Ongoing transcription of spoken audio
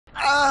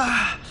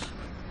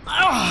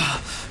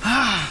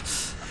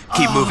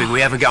Get moving, we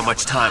haven't got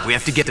much time. We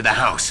have to get to the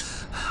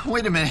house.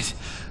 Wait a minute.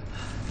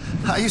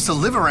 I used to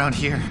live around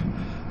here.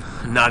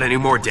 Not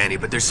anymore, Danny,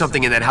 but there's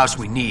something in that house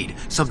we need.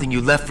 Something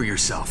you left for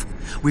yourself.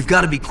 We've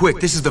got to be quick.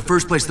 This is the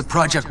first place the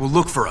project will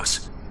look for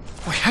us.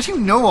 Wait, how do you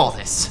know all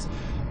this?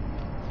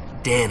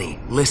 Danny,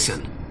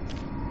 listen.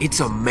 It's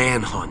a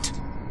manhunt.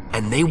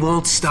 And they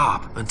won't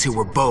stop until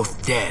we're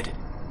both dead.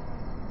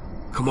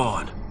 Come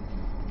on.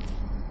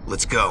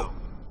 Let's go.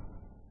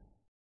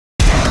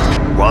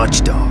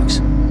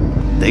 Watchdogs.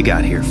 They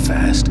got here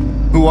fast.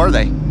 Who are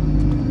they?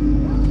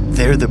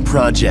 They're the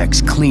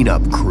project's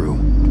cleanup crew.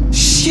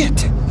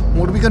 Shit!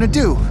 What are we gonna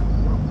do?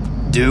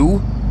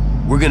 Do?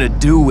 We're gonna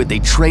do what they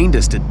trained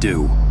us to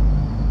do.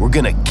 We're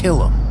gonna kill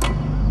them.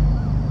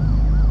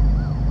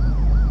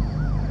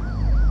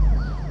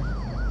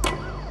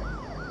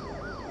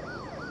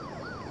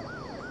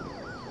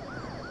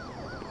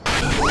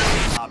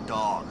 Top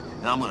dog,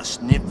 and I'm gonna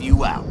sniff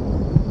you out.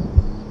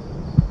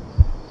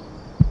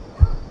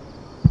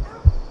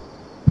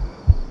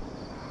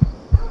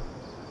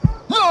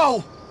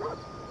 No!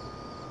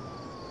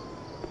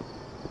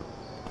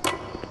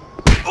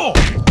 Oh!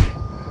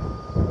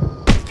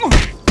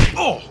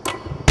 Oh!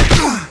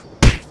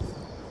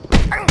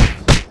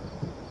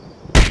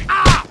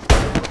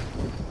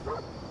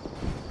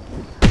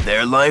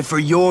 Their life or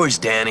yours,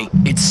 Danny.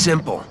 It's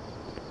simple.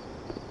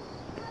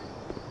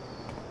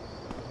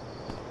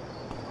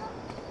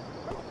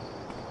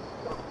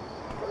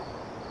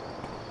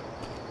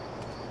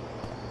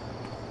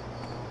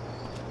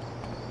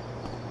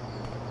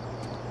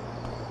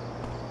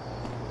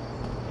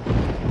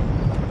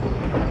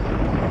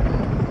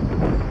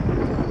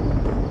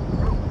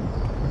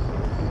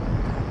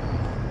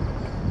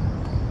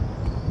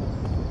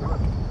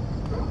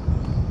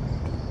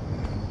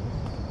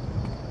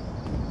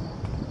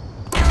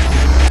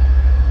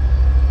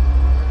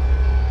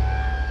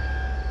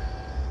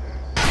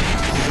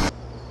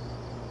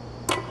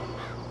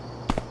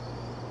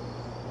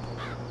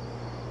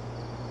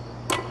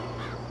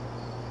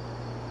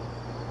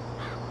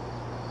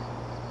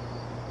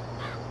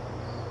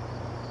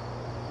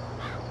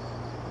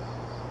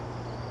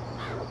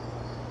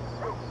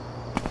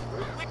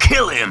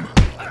 Kill him!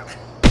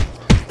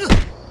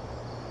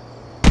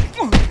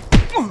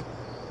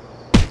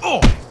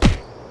 Oh!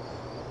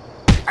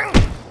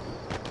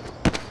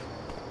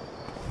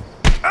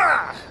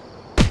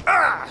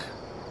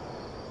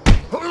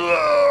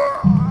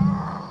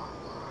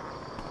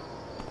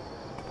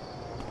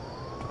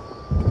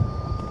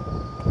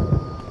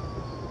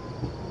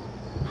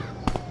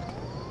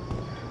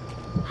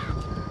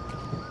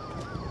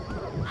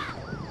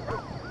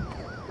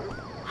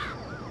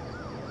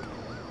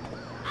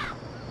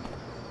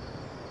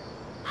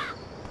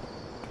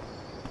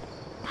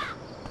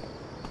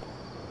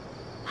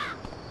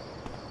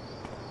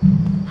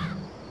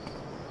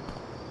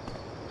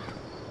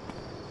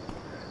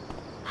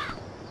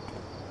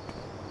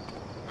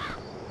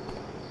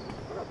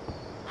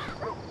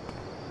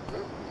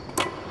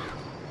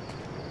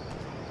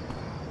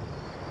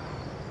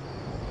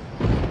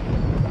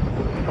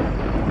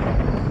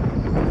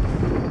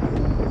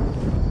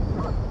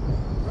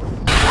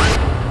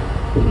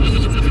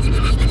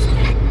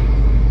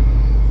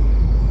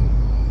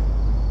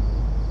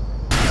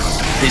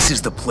 This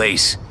is the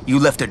place. You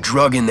left a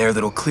drug in there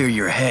that'll clear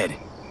your head.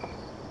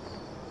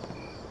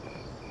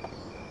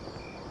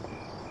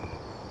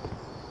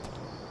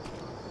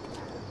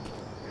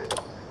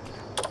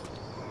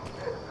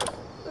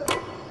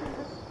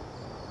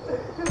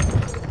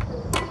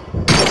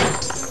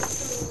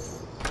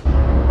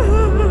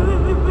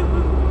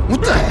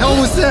 What the hell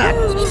was that?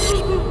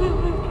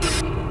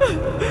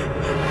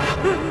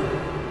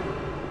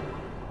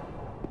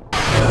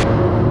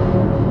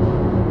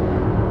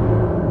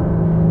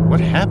 What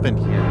happened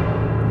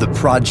here? The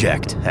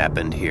project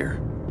happened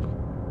here.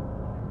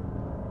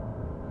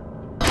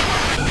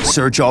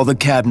 Search all the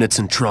cabinets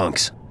and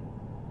trunks.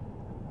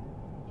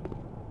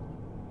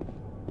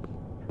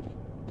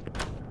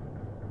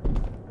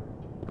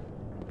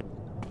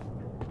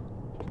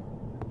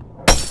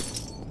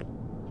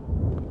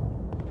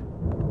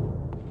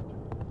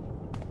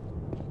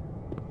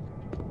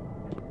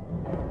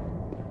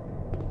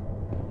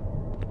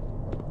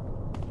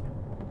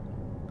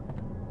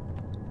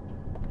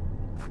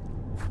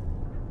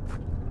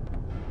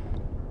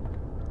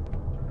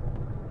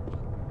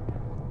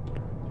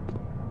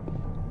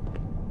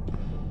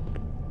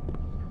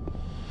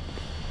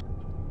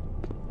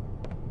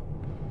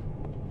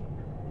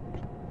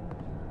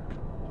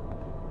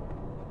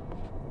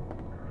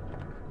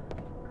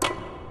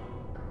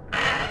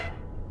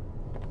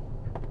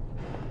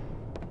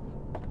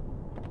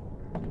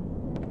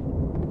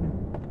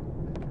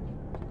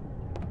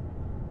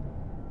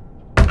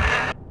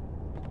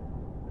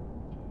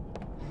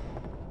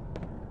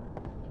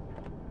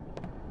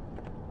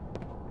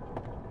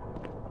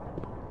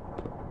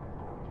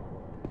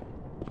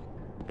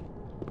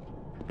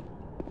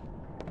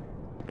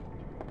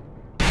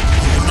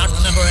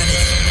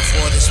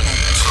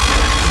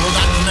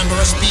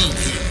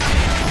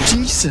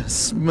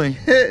 Jesus, my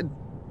head.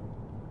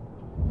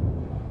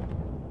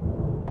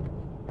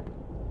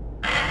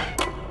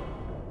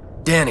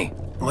 Danny,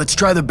 let's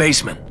try the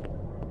basement.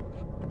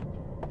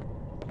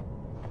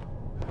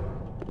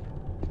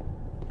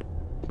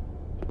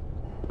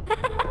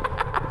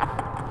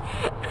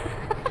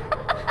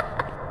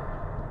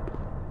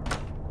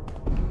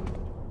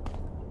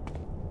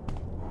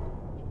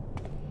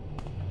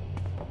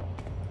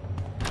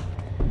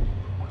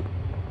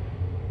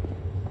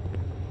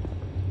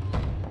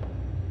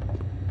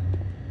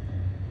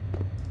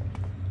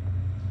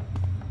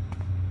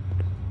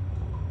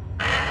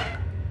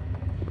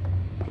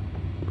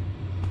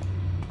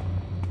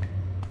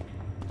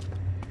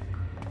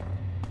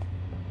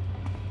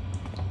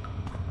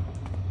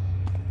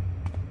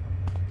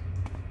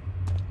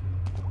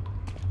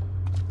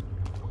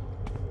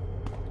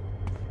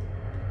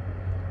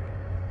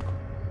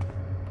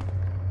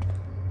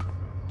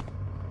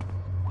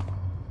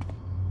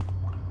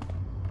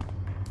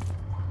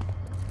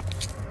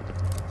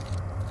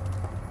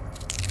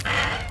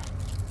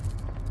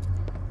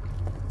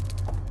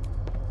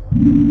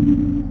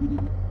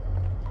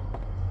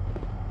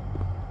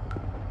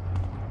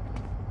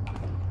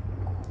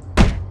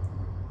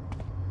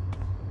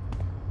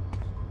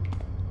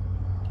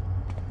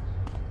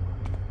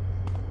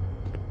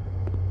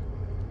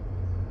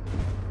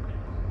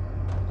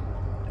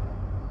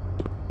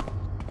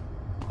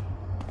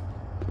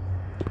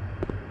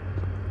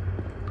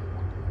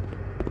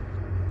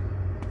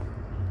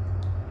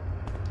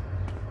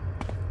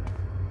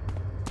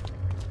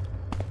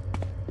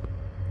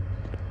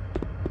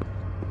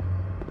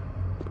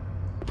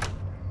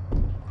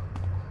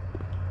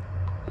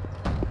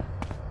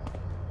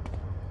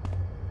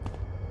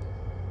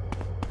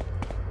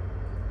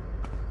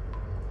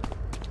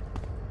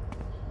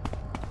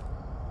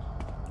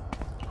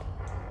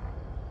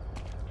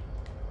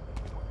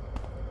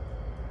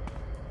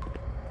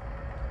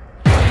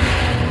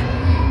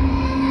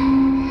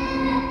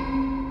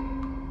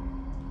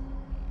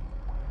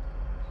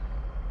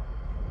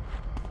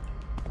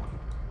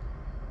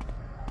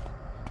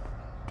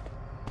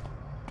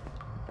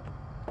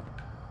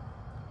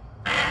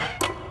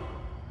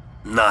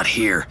 Not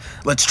here.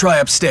 Let's try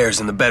upstairs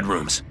in the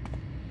bedrooms.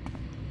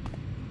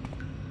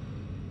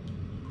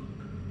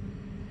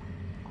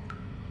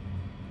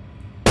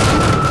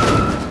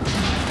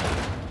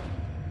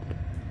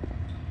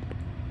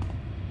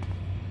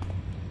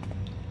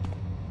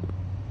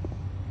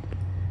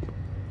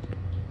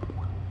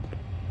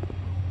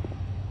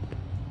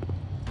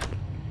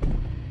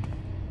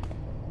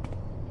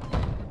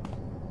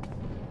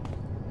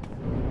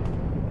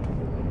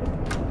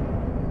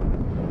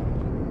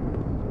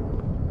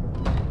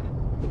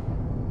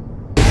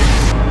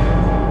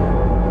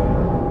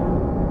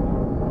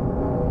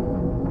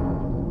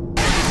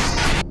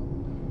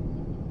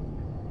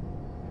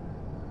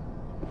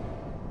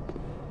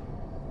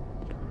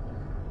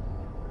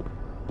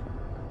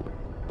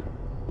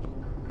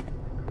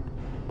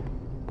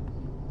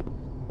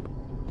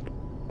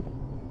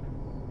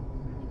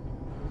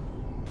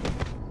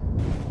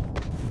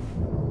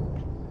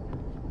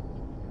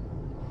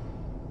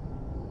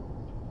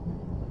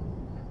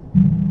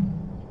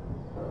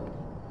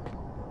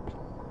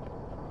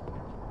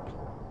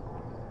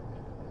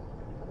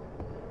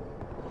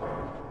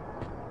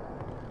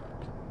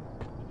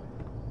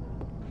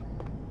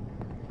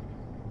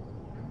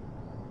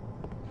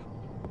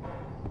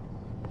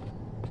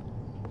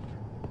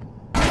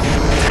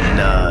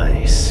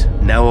 Nice.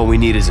 Now all we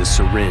need is a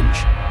syringe.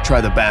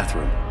 Try the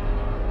bathroom.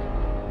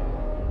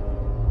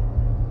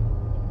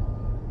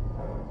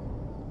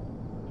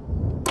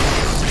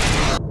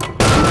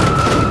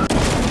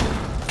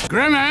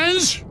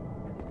 Grimmins?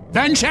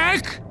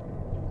 Benchak?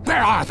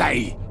 Where are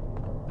they?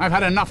 I've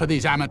had enough of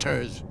these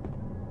amateurs.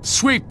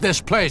 Sweep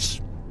this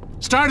place.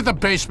 Start at the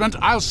basement,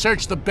 I'll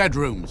search the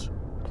bedrooms.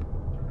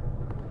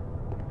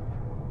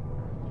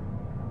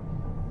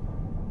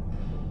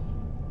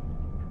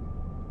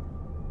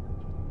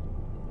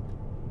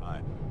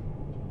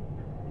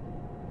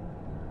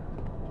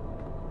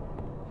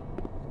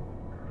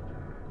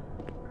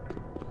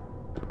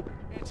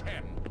 It's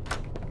him.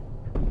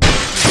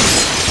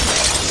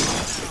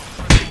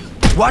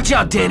 Watch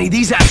out, Danny.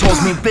 These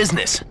assholes mean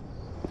business.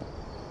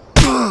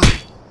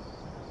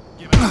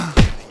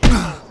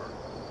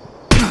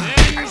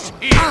 Things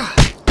here.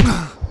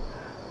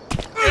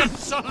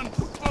 Insolent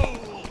fool.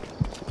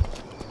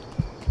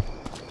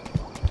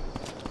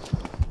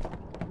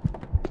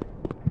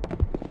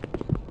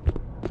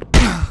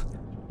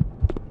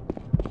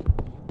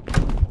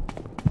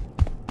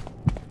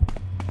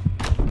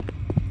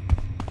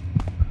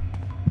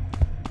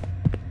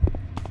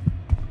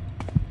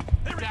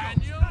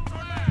 Daniel,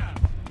 man.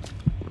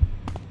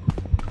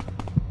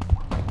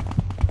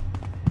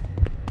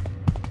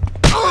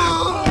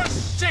 Poor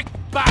sick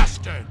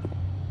bastard.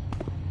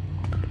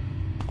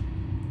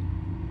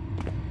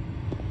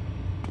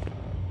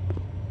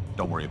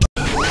 Don't worry about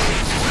it.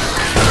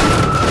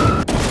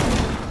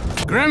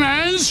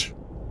 Grimmins?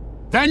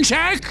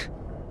 Benchak?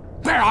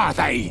 Where are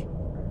they?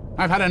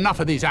 I've had enough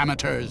of these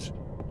amateurs.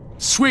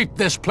 Sweep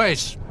this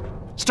place.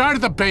 Start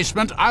at the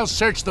basement, I'll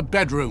search the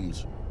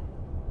bedrooms.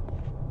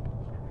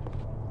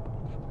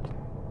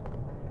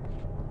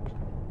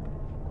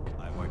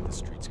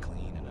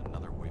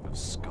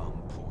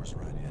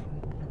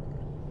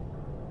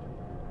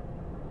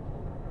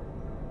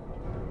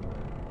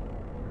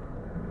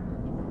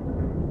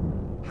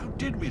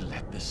 did we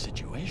let this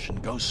situation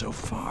go so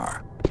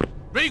far?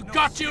 We've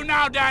got you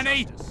now,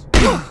 Danny!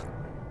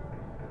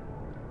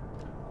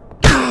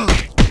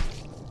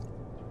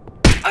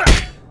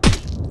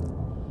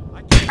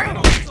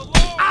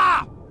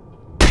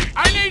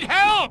 I need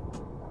help!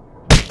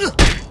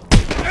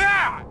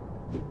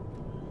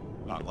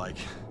 Not like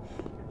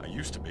I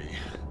used to be.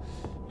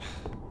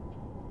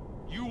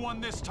 You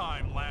won this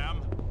time,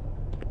 Lamb.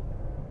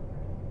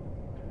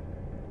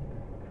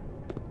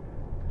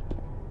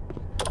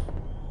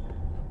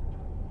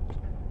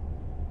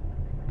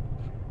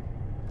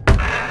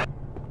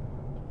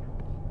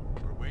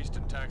 We're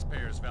wasting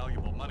taxpayers'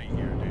 valuable money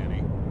here,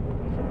 Danny.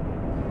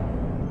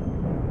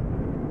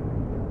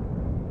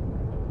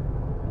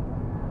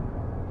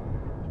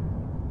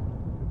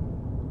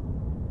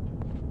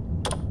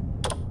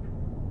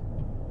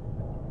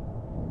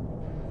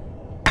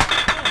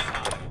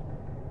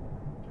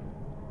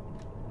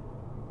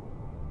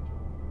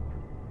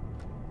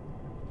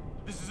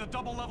 This is a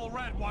double-level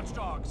red,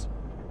 watchdogs.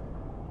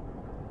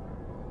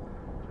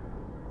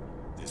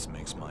 This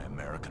makes my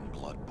American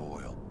blood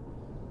boil.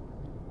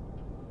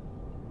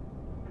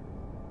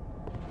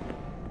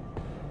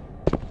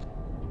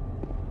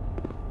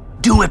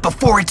 Do it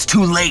before it's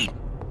too late!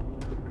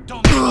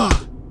 Don't give up.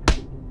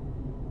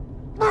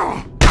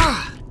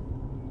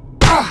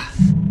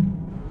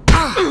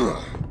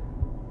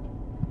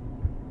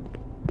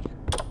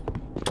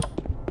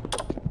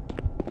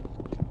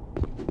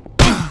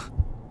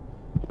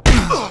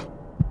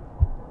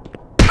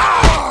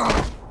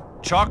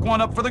 Chalk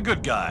one up for the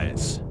good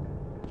guys.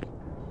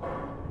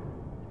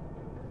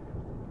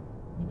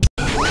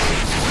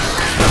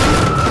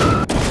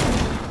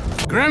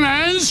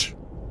 Grimmins?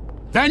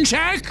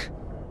 Benchak?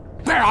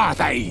 Where are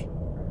they?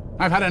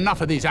 I've had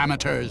enough of these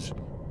amateurs.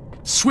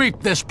 Sweep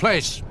this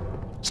place.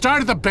 Start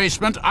at the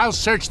basement, I'll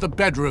search the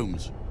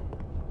bedrooms.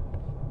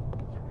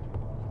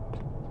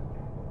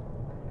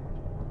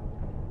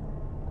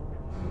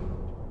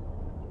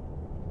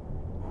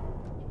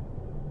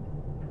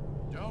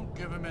 Don't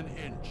give him an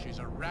inch, he's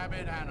a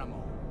rabid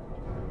animal.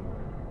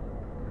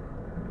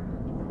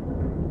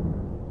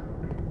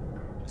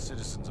 The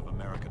citizens of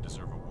America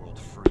deserve a world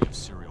free of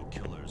serial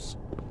killers.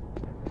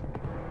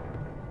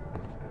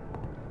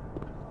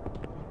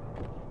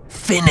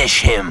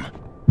 Finish him!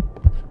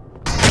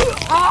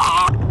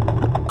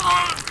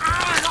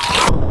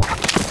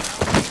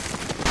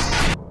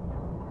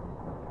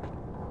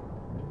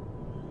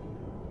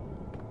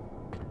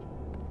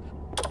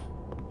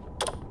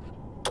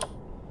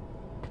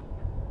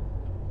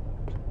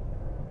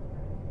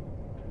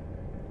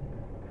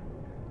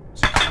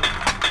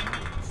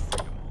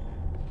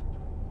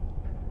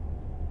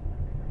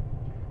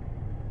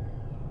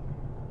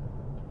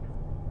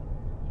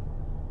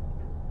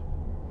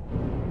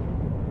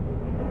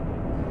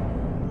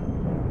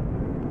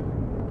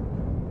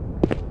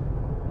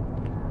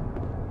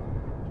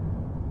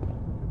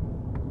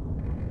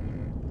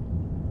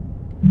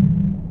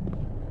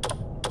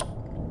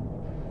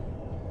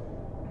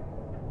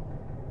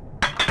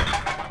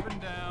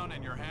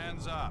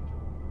 Up.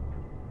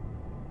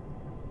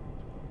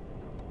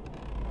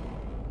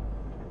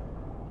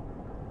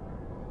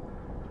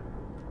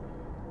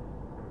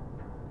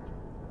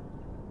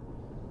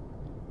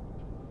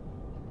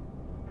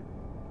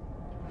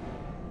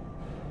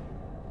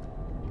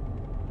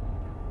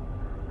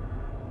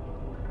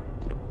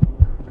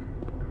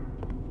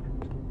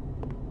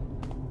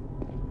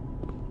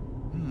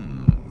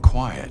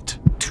 Quiet.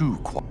 Too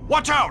quiet.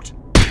 Watch out!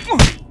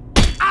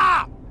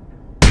 Ah!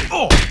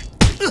 Oh!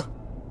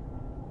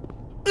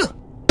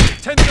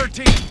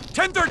 10-13!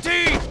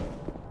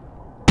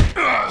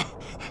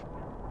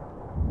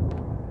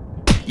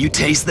 10-13! You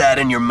taste that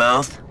in your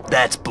mouth?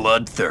 That's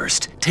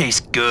bloodthirst.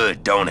 Tastes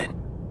good, don't it?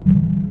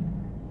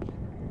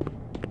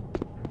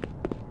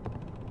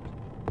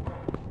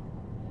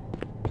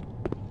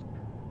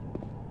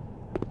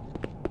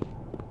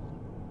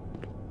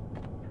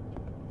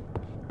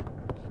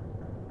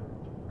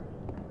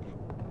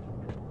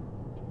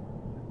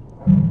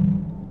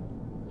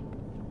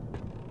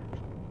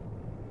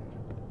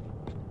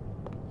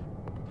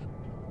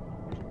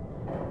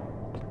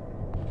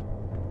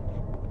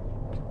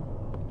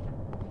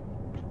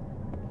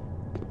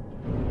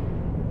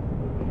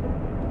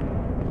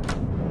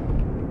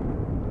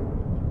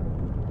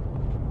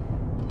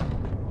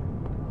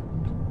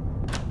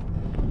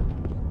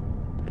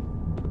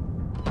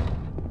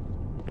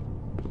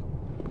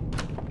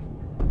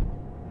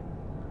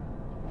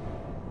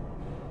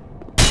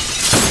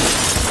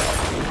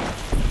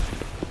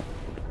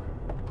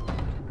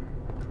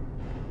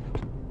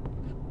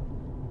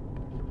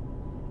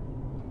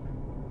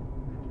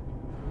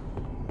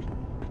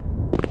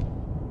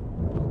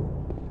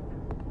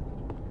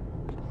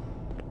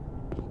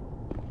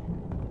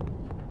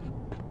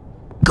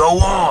 Go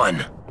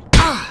on!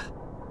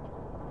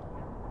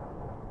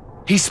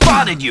 He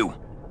spotted you!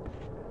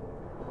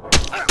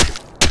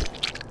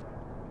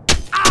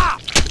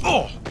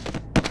 Oh!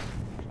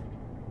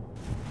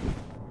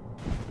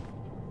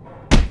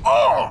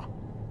 Oh!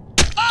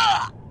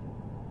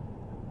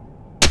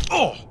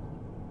 Oh!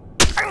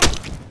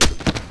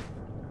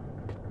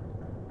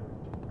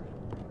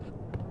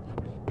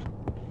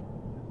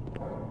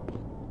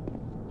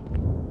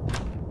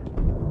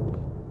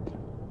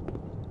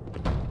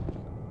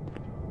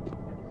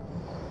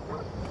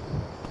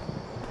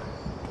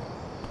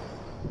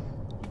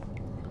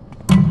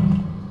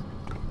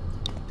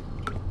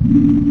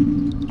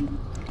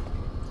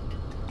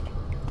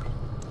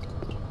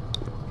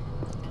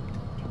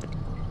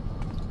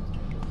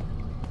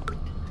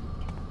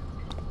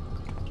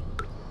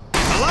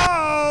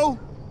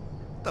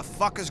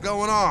 fuck is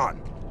going on?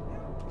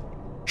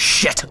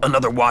 Shit,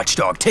 another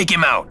watchdog. Take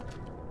him out.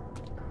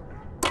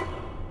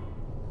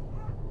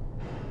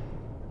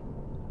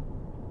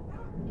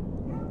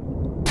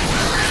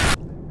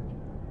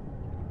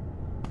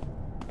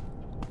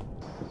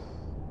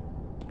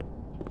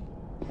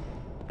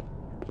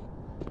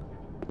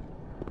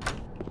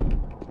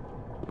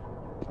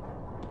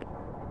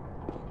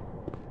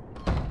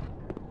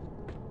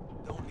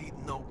 Don't need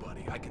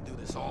nobody. I can do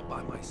this all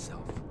by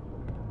myself.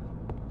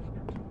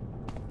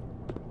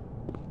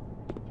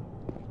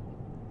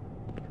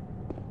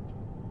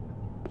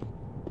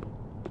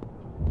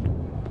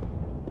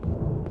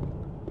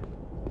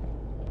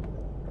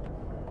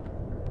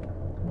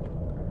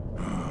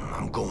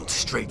 I'm going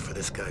straight for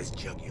this guy's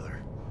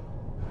jugular.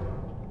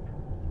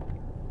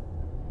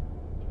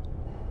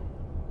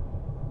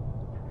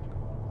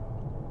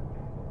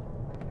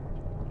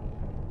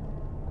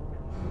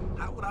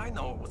 How would I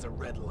know it was a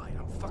red light?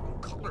 I'm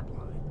fucking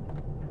colorblind.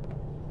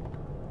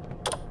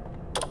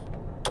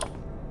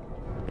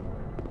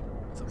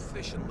 Some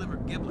fish and liver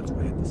giblets will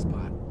hit the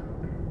spot.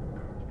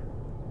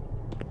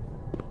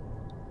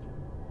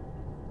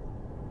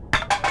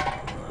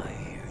 I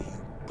hear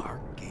you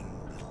barking,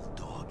 little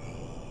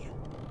doggy.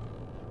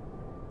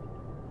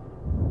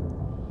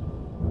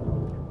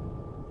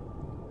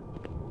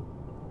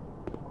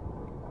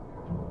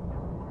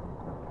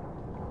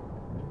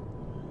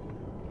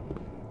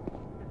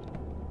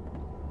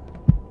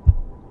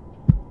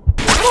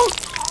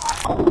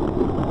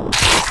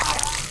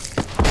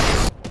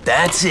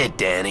 That's it,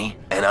 Danny.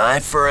 An eye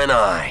for an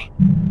eye.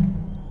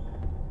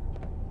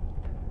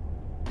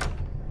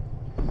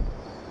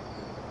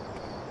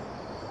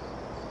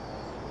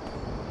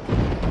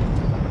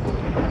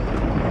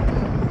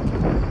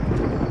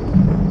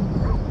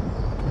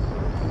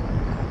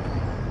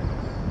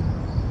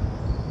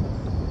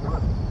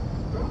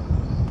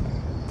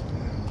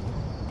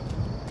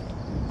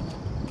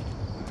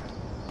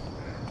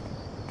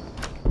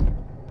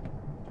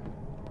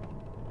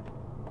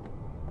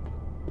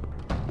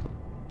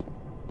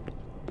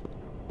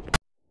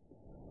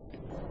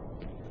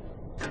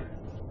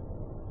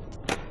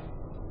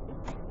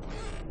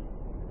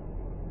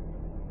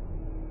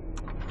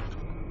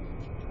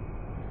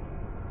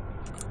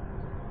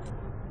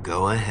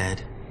 Go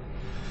ahead.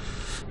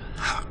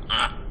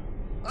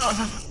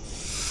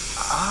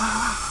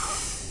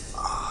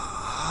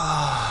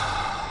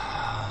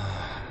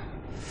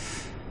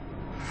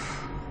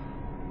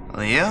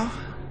 Leo?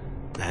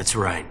 That's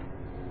right.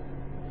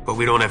 But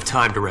we don't have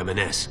time to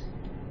reminisce.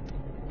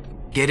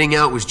 Getting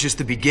out was just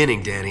the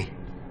beginning, Danny.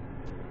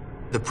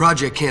 The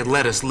project can't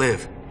let us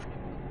live.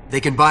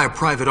 They can buy a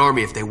private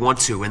army if they want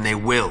to, and they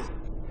will.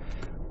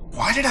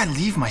 Why did I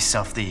leave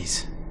myself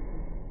these?